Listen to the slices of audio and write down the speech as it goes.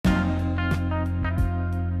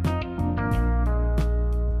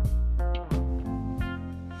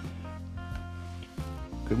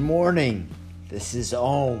Good morning. This is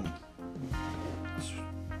Om.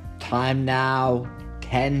 Time now,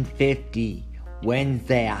 10:50,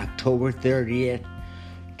 Wednesday, October 30th,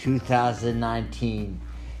 2019.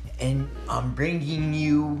 And I'm bringing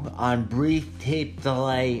you on brief tape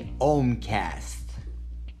delay Omcast.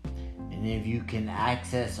 And if you can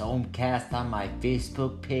access Omcast on my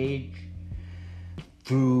Facebook page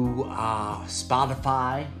through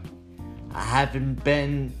Spotify, I haven't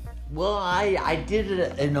been... Well, I did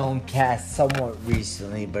an Omcast somewhat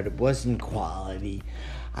recently, but it wasn't quality.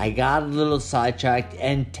 I got a little sidetracked,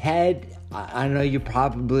 and Ted, I know you're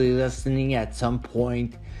probably listening at some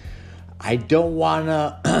point. I don't want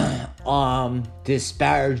to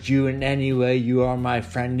disparage you in any way. You are my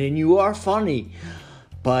friend, and you are funny.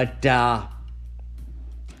 But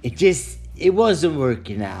it wasn't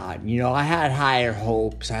working out. You know, I had higher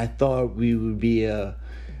hopes. I thought we would be a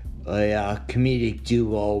comedic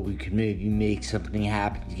duo. We could maybe make something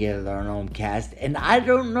happen together on Omcast. And I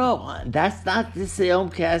don't know. That's not to say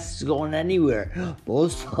Omcast is going anywhere.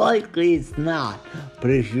 Most likely it's not.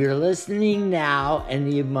 But if you're listening now,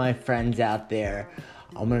 any of my friends out there,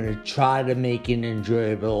 I'm going to try to make an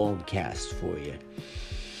enjoyable Omcast for you.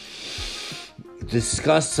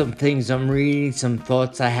 Discuss some things I'm reading, some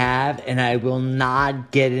thoughts I have, and I will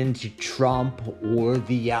not get into Trump or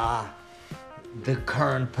the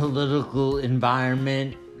current political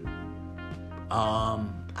environment.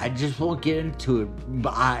 I just won't get into it.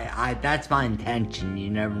 But I that's my intention. You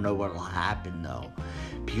never know what will happen, though.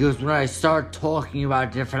 Because when I start talking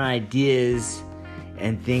about different ideas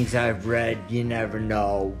and things I've read, you never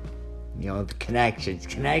know. You know, the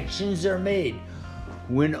connections are made.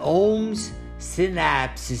 When Ohm's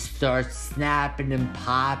synapses start snapping and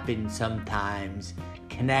popping sometimes,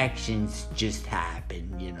 connections just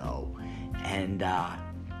happen, you know. And,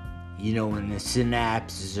 when the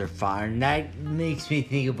synapses are firing, that makes me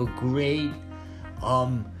think of a great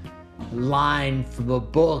line from a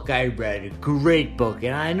book I read, a great book.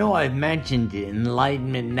 And I know I've mentioned it,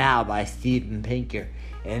 Enlightenment Now by Steven Pinker.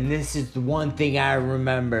 And this is the one thing I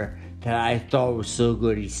remember that I thought was so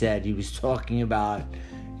good. He was talking about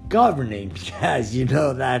governing, because,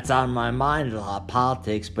 that's on my mind a lot,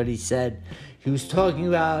 politics. But he was talking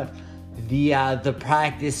about the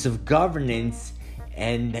practice of governance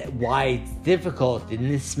and why it's difficult, and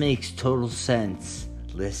this makes total sense,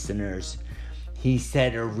 listeners. He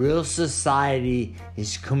said a real society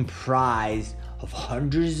is comprised of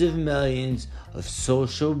hundreds of millions of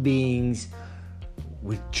social beings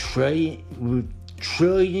with trillion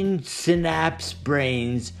synapse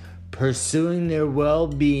brains pursuing their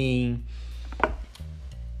well-being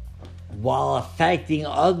while affecting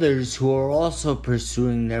others who are also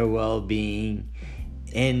pursuing their well-being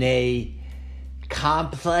in a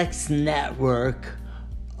complex network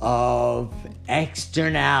of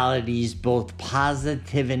externalities, both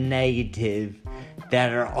positive and negative,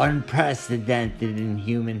 that are unprecedented in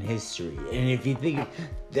human history. And if you think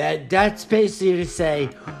that's basically to say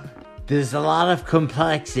there's a lot of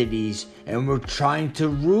complexities, and we're trying to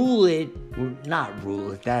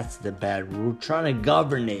that's the bad word. We're trying to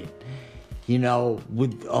govern it.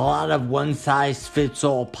 With a lot of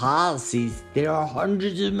one-size-fits-all policies, there are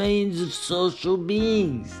hundreds of millions of social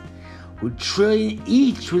beings with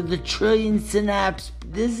a trillion synapse.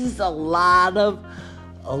 This is a lot of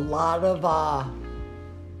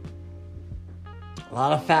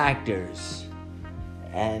factors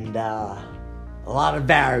and a lot of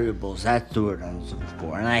variables. That's the word I was looking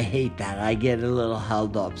for, and I hate that. I get a little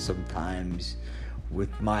held up sometimes with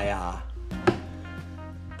my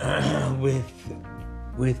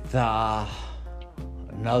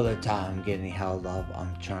another time I'm getting held up.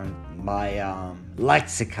 I'm trying my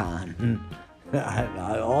lexicon.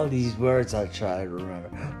 All these words I try to remember.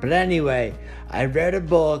 But anyway, I read a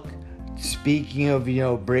book. Speaking of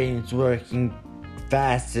brains working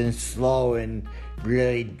fast and slow and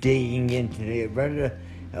really digging into it. I read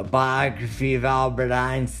a biography of Albert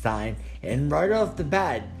Einstein, and right off the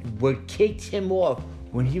bat, what kicked him off,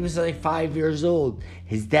 when he was like 5 years old,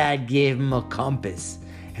 his dad gave him a compass.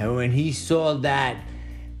 And when he saw that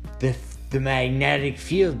the magnetic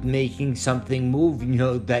field making something move,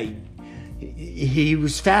 that he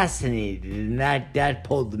was fascinated, and that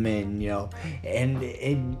pulled him in, and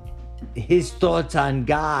his thoughts on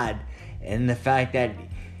God and the fact that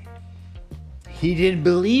he didn't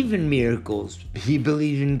believe in miracles. He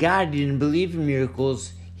believed in God. He didn't believe in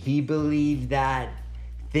miracles. He believed that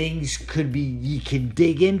things you can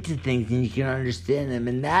dig into things and you can understand them,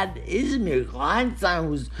 and that is a miracle. Einstein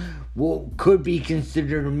was what could be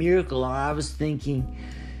considered a miracle, and I was thinking,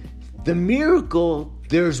 the miracle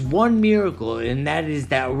there's one miracle, and that is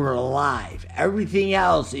that we're alive. Everything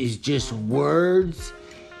else is just words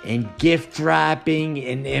and gift wrapping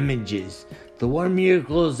and images. The one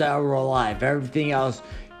miracle is that we're alive. Everything else,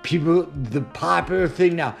 people, the popular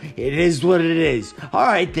thing now, it is what it is. All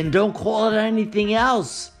right, then don't call it anything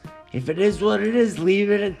else. If it is what it is,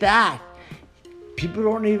 leave it at that. People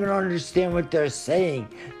don't even understand what they're saying.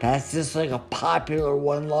 That's just like a popular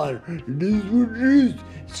one-liner. It is what it is.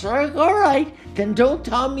 It's like, all right, then don't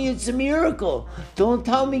tell me it's a miracle. Don't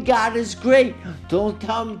tell me God is great. Don't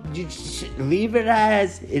tell me, leave it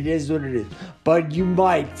as it is what it is. But you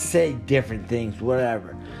might say different things,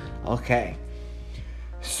 whatever. Okay.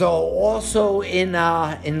 So also in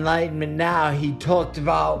Enlightenment Now, he talked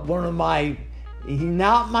about he's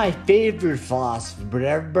not my favorite philosopher,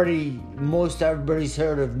 but most everybody's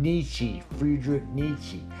heard of Nietzsche, Friedrich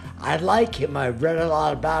Nietzsche. I like him. I've read a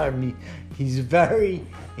lot about him. He's very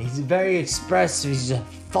expressive. He's a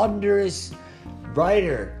thunderous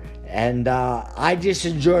writer, and I just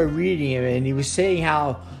enjoy reading him. And he was saying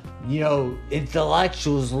how,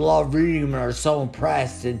 intellectuals love reading him and are so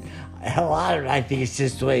impressed. And a lot of it, I think it's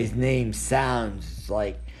just the way his name sounds. It's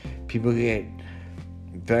like people get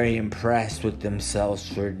very impressed with themselves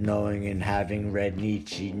for knowing and having read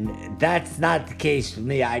Nietzsche. That's not the case with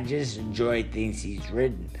me. I just enjoy things he's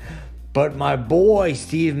written. But my boy,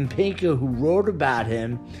 Steven Pinker, who wrote about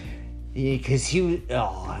him, because I'm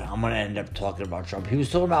going to end up talking about Trump. He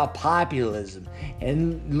was talking about populism.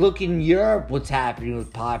 And look in Europe what's happening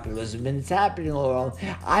with populism. And it's happening all around.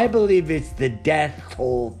 I believe it's the death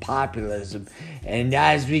toll of populism. And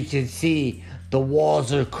as we can see, the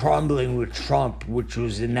walls are crumbling with Trump, which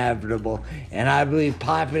was inevitable. And I believe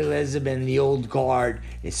populism and the old guard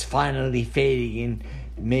is finally fading and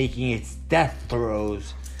making its death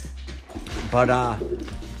throes. But,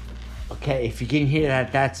 okay, if you can hear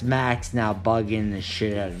that, that's Max now bugging the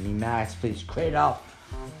shit out of me. Max, please, crate up.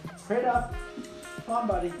 Crate up. Come on,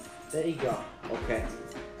 buddy. There you go. Okay.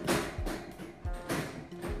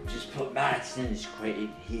 Just put Max in his crate.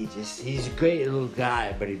 He's a great little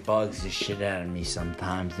guy, but he bugs the shit out of me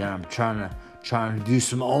sometimes. Then I'm trying to do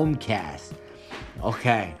some Ohmcast.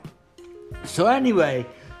 Okay. So anyway,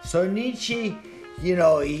 Nietzsche,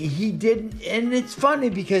 he didn't, and it's funny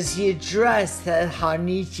because he addressed how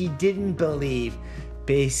Nietzsche didn't believe,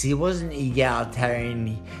 basically, he wasn't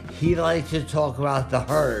egalitarian. He liked to talk about the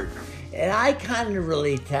herd. And I kind of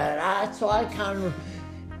relate to that. So I kind of,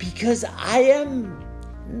 because I'm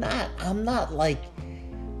not like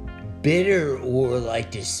bitter or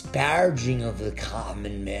like disparaging of the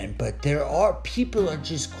common man, but people are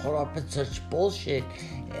just caught up in such bullshit,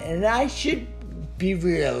 and I should be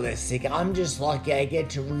realistic. I'm just lucky I get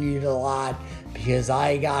to read a lot because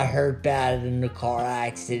I got hurt bad in a car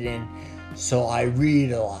accident, so I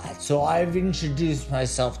read a lot. So I've introduced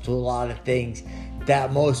myself to a lot of things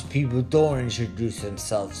that most people don't introduce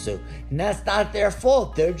themselves to. And that's not their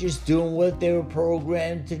fault. They're just doing what they were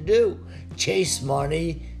programmed to do. Chase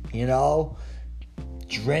money,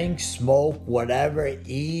 drink, smoke, whatever,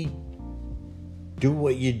 eat, do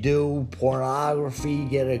what you do, pornography,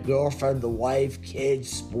 get a girlfriend, a wife, kids,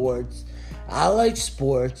 sports. I like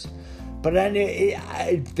sports, but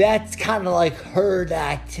that's kind of like herd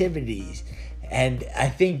activities. And I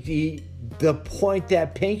think the point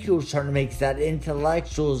that Pinker was trying to make is that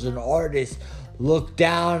intellectuals and artists look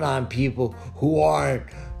down on people who aren't,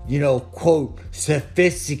 quote,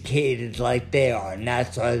 sophisticated like they are. And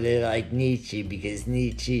that's why they like Nietzsche, because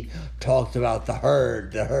Nietzsche talked about the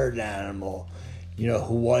herd animal,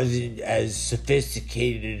 who wasn't as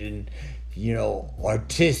sophisticated and,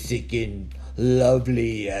 artistic and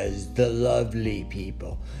lovely as the lovely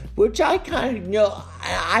people. Which I kind of,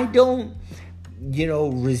 I don't,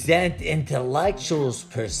 resent intellectuals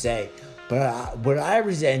per se, but what I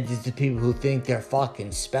resent is the people who think they're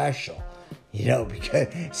fucking special, because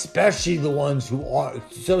especially the ones who are.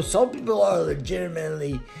 So some people are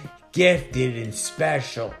legitimately gifted and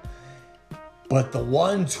special, but the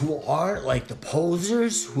ones who aren't, like the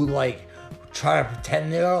posers who like try to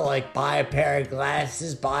pretend they are, like buy a pair of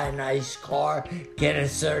glasses, buy a nice car, get a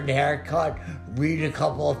certain haircut, read a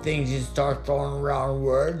couple of things and start throwing around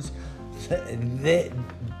words.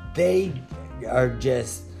 They are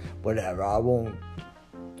just whatever.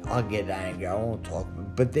 I'll get angry. I won't talk,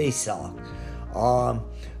 but they suck.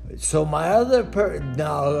 So my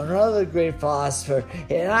another great philosopher,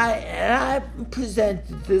 and I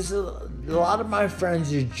presented this. A lot of my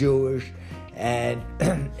friends are Jewish, and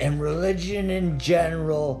religion in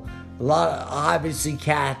general. A lot of, obviously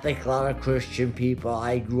Catholic, a lot of Christian people.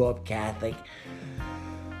 I grew up Catholic.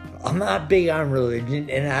 I'm not big on religion,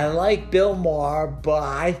 and I like Bill Maher, but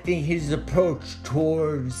I think his approach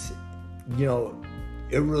towards,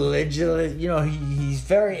 irreligious, he's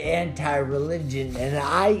very anti-religion, and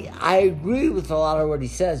I agree with a lot of what he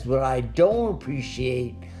says. What I don't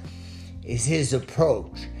appreciate is his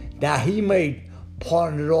approach. Now, he may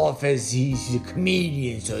pawn it off as he's a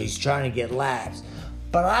comedian, so he's trying to get laughs.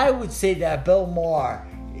 But I would say that Bill Maher,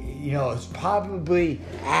 is probably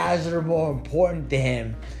as or more important to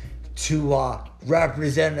him to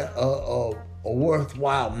represent a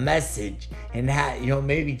worthwhile message and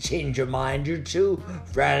maybe change a mind or two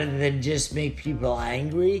rather than just make people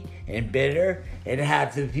angry and bitter and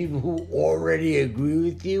have the people who already agree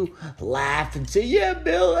with you laugh and say, yeah,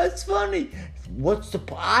 Bill, that's funny.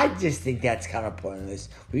 I just think that's kind of pointless.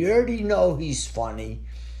 We already know he's funny.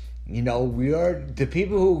 The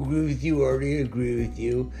people who agree with you already agree with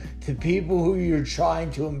you. The people who you're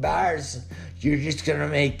trying to embarrass, you're just going to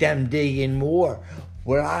make them dig in more.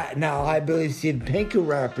 I believe Steven Pinker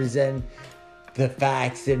represent the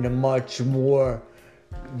facts in a much more,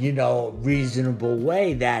 reasonable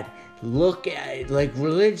way that look at, like,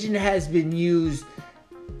 religion has been used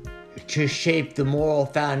to shape the moral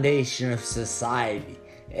foundation of society.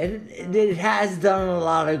 And it has done a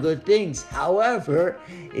lot of good things. However,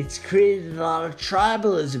 it's created a lot of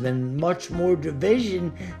tribalism and much more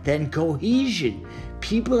division than cohesion.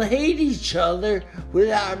 People hate each other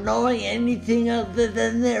without knowing anything other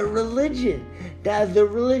than their religion. Now, the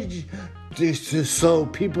religion, so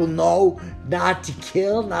people know not to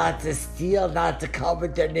kill, not to steal, not to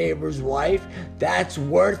covet their neighbor's wife. That's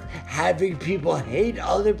worth having people hate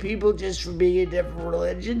other people just for being a different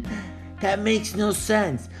religion? That makes no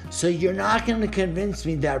sense. So you're not going to convince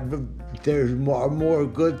me that there's more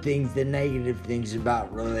good things than negative things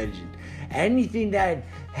about religion. Anything that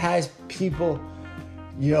has people,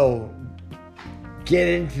 get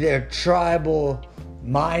into their tribal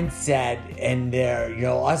mindset and their,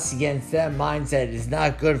 us against them mindset is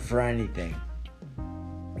not good for anything.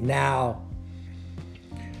 Now,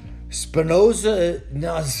 Spinoza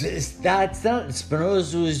was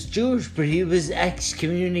Jewish, but he was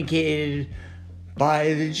excommunicated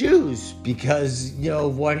by the Jews because,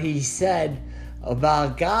 of what he said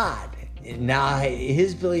about God. Now,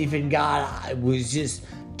 his belief in God was just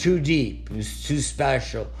too deep. It was too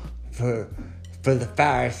special for the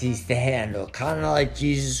Pharisees to handle. Kind of like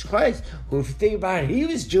Jesus Christ, who, if you think about it, he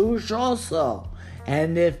was Jewish also.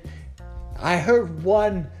 And if I heard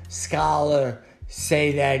one scholar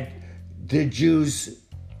say that the Jews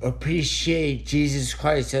appreciate Jesus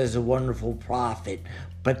Christ as a wonderful prophet,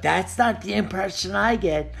 but that's not the impression I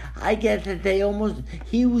get. I get that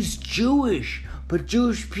he was Jewish, but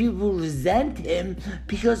Jewish people resent him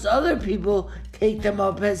because other people take them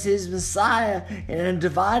up as his Messiah, and a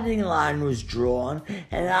dividing line was drawn.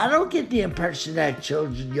 And I don't get the impression that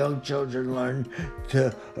young children learn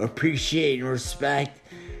to appreciate and respect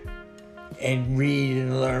and read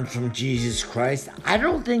and learn from Jesus Christ. I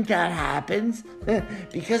don't think that happens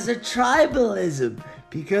because of tribalism,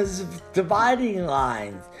 because of dividing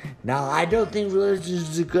lines. Now, I don't think religion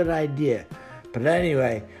is a good idea. But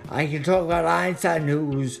anyway, I can talk about Einstein,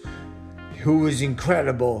 who was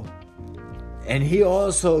incredible. And he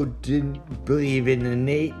also didn't believe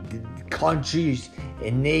in countries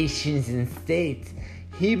and nations and states.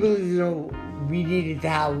 He believed we needed to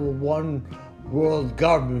have one world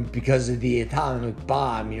government because of the atomic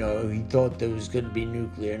bomb. He thought there was going to be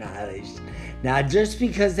nuclear annihilation. Now, just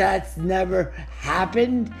because that's never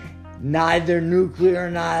happened, neither nuclear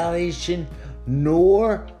annihilation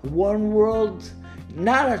nor one world,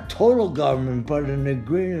 not a total government, but an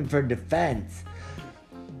agreement for defense,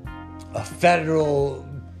 a federal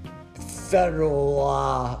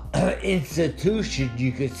institution,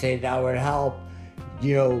 you could say, that would help,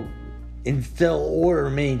 instill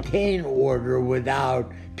order, maintain order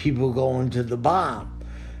without people going to the bomb.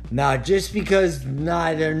 Now, just because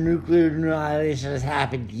neither nuclear annihilation has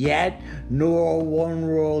happened yet, nor one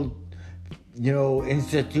world,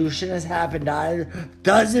 institution has happened either,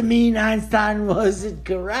 doesn't mean Einstein wasn't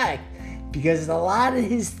correct. Because a lot of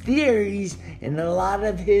his theories and a lot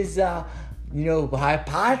of his,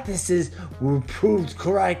 hypotheses were proved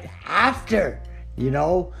correct after,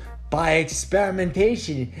 by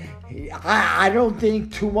experimentation. I don't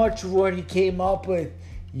think too much of what he came up with,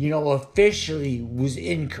 officially was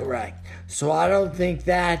incorrect. So I don't think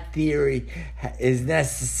that theory is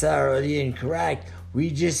necessarily incorrect.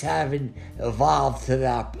 We just haven't evolved to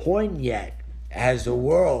that point yet as a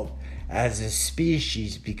world, as a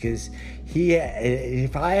species, because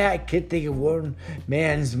if I could think of one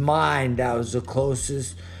man's mind that was the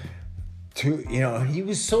closest he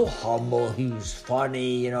was so humble, he was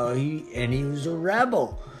funny, he was a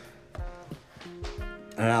rebel.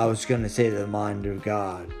 And I was going to say the mind of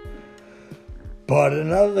God. But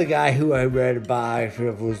another guy who I read a biography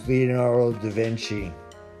of was Leonardo da Vinci.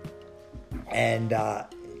 And,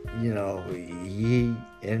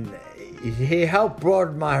 he helped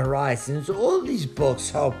broaden my horizons. All these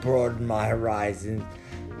books helped broaden my horizons,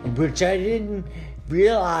 which I didn't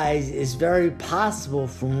realize is very possible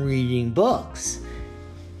from reading books,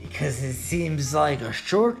 because it seems like a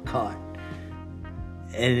shortcut.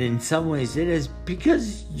 And in some ways it is,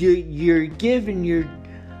 because you're given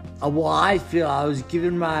I feel I was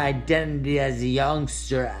given my identity as a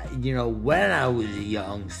youngster, when I was a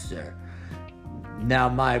youngster. Now,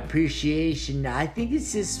 my appreciation, I think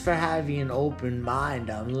it's just for having an open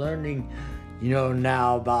mind. I'm learning,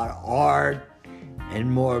 now about art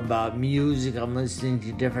and more about music. I'm listening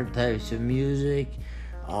to different types of music,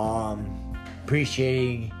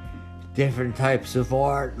 appreciating different types of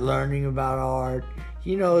art, learning about art,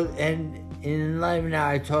 and in Enlightenment Now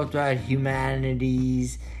I talked about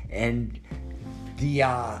humanities and the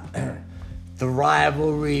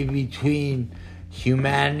rivalry between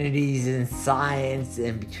humanities and science,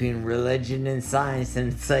 and between religion and science.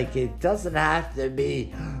 And it's like, it doesn't have to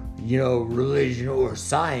be, religion or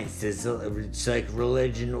science. It's like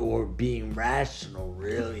religion or being rational,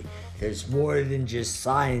 really. There's more than just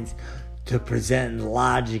science to present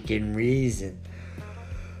logic and reason.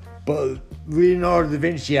 But Leonardo da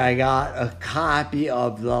Vinci, I got a copy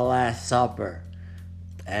of The Last Supper.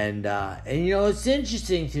 And it's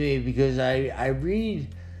interesting to me because I read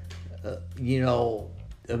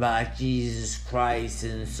about Jesus Christ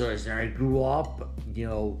and the source. And I grew up,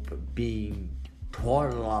 being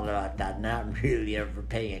taught a lot about that, not really ever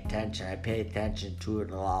paying attention. I pay attention to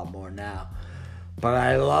it a lot more now. But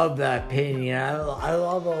I love that painting, and I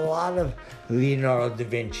love a lot of Leonardo da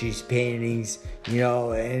Vinci's paintings,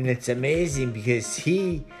 and it's amazing because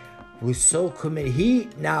he was so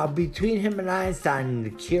committed. Now, between him and Einstein,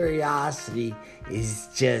 the curiosity is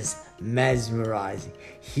just mesmerizing.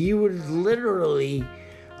 He would literally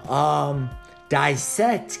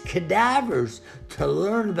dissect cadavers to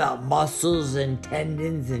learn about muscles and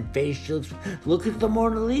tendons and facials. Look at the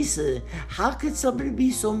Mona Lisa. How could somebody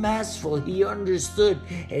be so masterful? He understood,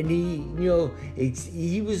 and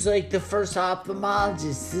he was like the first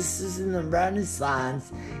ophthalmologist. This is in the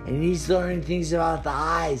Renaissance, and he's learning things about the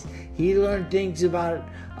eyes. He learned things about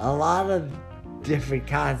a lot of different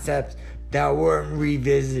concepts that weren't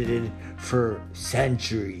revisited for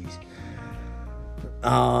centuries.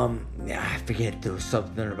 I forget, there was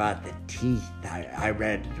something about the teeth. I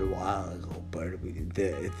read it a while ago, but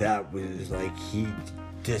that was like he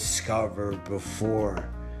discovered before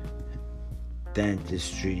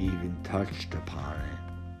dentistry even touched upon it.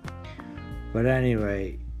 But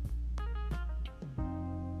anyway,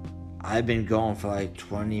 I've been going for like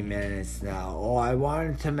 20 minutes now. Oh, I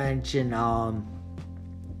wanted to mention,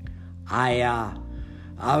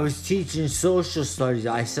 I was teaching social studies.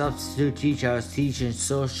 I substitute teach. I was teaching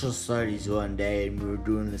social studies one day, and we were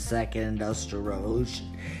doing the Second Industrial Revolution.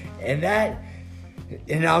 And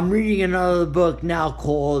I'm reading another book now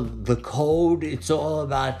called The Code. It's all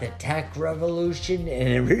about the tech revolution, and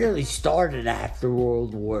it really started after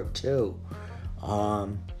World War II.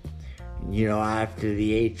 After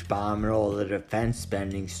the H-bomb and all the defense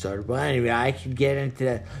spending started. Well, anyway, I could get into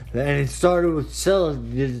that. And it started with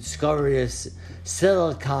the discovery of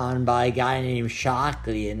silicon by a guy named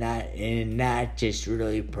Shockley, and that just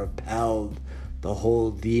really propelled the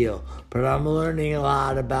whole deal. But I'm learning a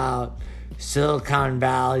lot about Silicon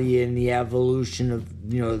Valley and the evolution of,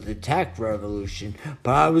 the tech revolution.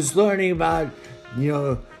 But I was learning about,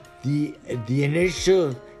 the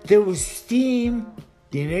initial, there was steam,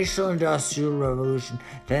 the initial industrial revolution,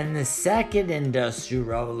 then the second industrial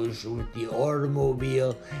revolution with the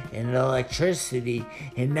automobile and electricity,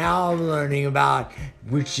 and now I'm learning about,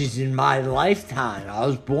 which is in my lifetime. I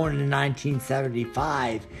was born in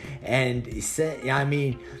 1975, and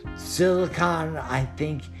silicon, I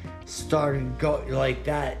think, started going like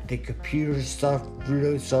that. The computer stuff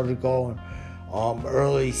really started going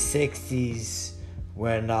early 60s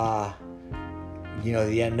when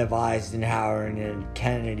the end of Eisenhower and then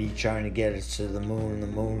Kennedy trying to get us to the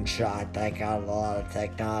moonshot. That got a lot of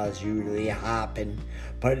technology really hopping.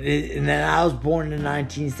 And then I was born in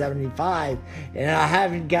 1975, and I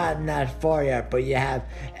haven't gotten that far yet. But you have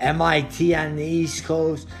MIT on the East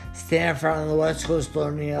Coast, Stanford on the West Coast,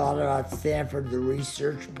 learning a lot about Stanford, the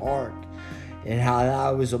research park, and how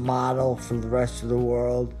that was a model for the rest of the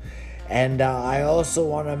world. And I also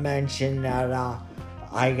want to mention that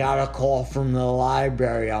I got a call from the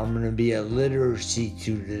library. I'm going to be a literacy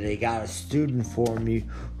tutor. They got a student for me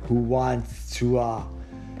who wants to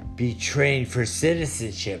be trained for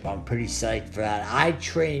citizenship. I'm pretty psyched for that. I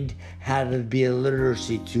trained how to be a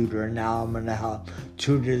literacy tutor, and now I'm going to help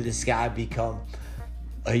tutor this guy become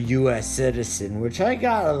a U.S. citizen, which I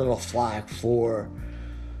got a little flack for.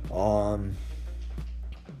 One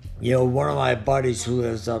of my buddies who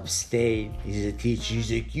lives upstate, he's a teacher,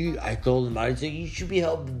 he's like, I told him, I was like, you should be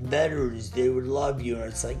helping veterans, they would love you. And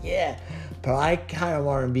it's like, yeah, but I kind of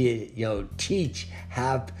want to be, teach,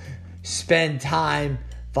 spend time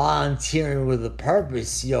volunteering with a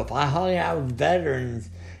purpose. If I hung out with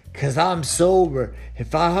veterans, because I'm sober,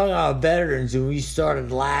 if I hung out with veterans and we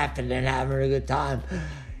started laughing and having a good time,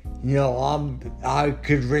 I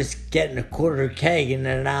could risk getting a quarter keg and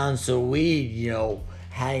an ounce of weed,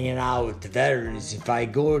 hanging out with the veterans. If I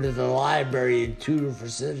go to the library and tutor for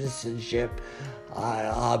citizenship,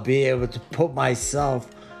 I'll be able to put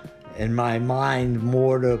myself and my mind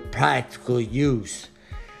more to practical use.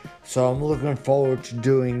 So I'm looking forward to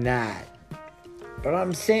doing that. But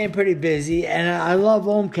I'm staying pretty busy, and I love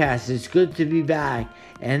Homecast. It's good to be back.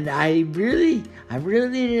 And I really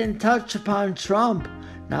didn't touch upon Trump.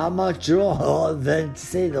 Not much at all, other than to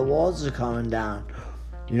say the walls are coming down.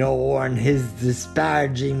 Or in his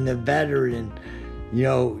disparaging the veteran.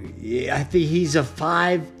 I think he's a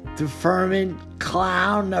 5 deferment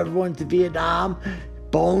clown, never went to Vietnam,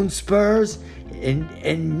 bone spurs,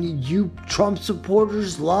 and you Trump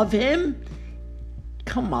supporters love him?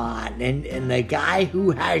 Come on. And the guy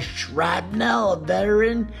who has shrapnel, a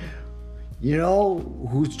veteran,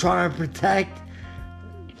 who's trying to protect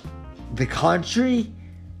the country.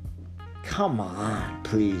 Come on,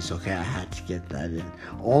 please. Okay, I had to get that in.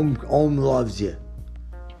 Om loves you.